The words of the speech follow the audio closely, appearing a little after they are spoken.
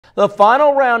The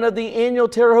final round of the annual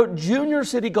Terre Haute Junior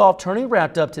City Golf Tourney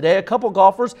wrapped up today. A couple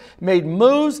golfers made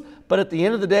moves, but at the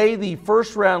end of the day, the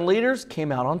first round leaders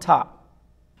came out on top.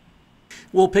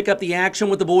 We'll pick up the action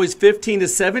with the boys 15 to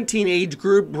 17 age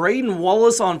group. Braden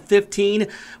Wallace on 15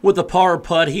 with a par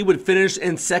putt. He would finish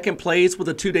in second place with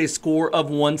a two-day score of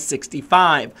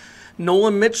 165.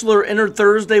 Nolan Mishler entered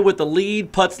Thursday with the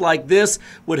lead. Putts like this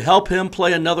would help him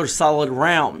play another solid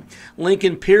round.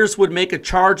 Lincoln Pierce would make a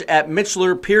charge at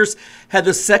Mishler. Pierce had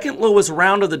the second lowest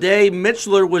round of the day.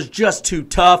 Mishler was just too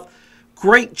tough.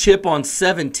 Great chip on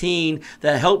 17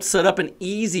 that helped set up an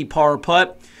easy par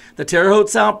putt. The Terre Haute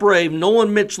South Brave, Nolan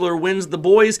Mishler, wins the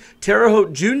boys Terre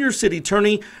Haute Junior City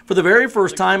Tourney for the very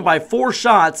first time by 4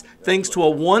 shots, thanks to a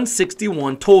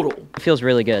 161 total. It feels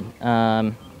really good.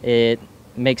 It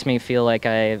makes me feel like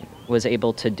I was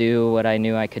able to do what I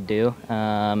knew I could do.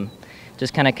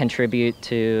 Just kind of contribute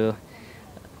to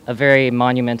a very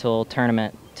monumental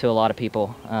tournament to a lot of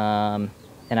people.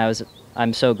 And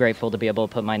I'm so grateful to be able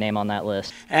to put my name on that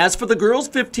list. As for the girls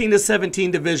 15 to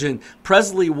 17 division,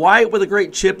 Presley White with a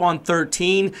great chip on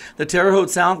 13. The Terre Haute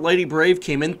South Lady Brave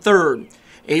came in third.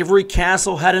 Avery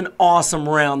Castle had an awesome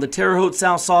round. The Terre Haute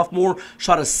South sophomore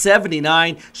shot a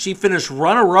 79. She finished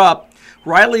runner-up.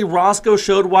 Riley Roscoe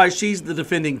showed why she's the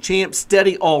defending champ.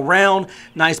 Steady all round.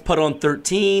 Nice putt on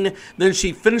 13. Then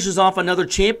she finishes off another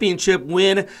championship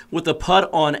win with a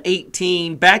putt on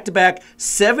 18. Back-to-back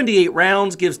 78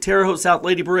 rounds gives Terre Haute South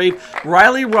Lady Brave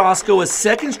Riley Roscoe a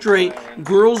second straight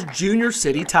girls junior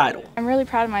city title. I'm really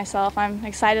proud of myself. I'm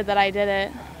excited that I did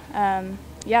it.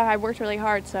 Yeah, I worked really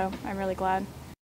hard, so I'm really glad.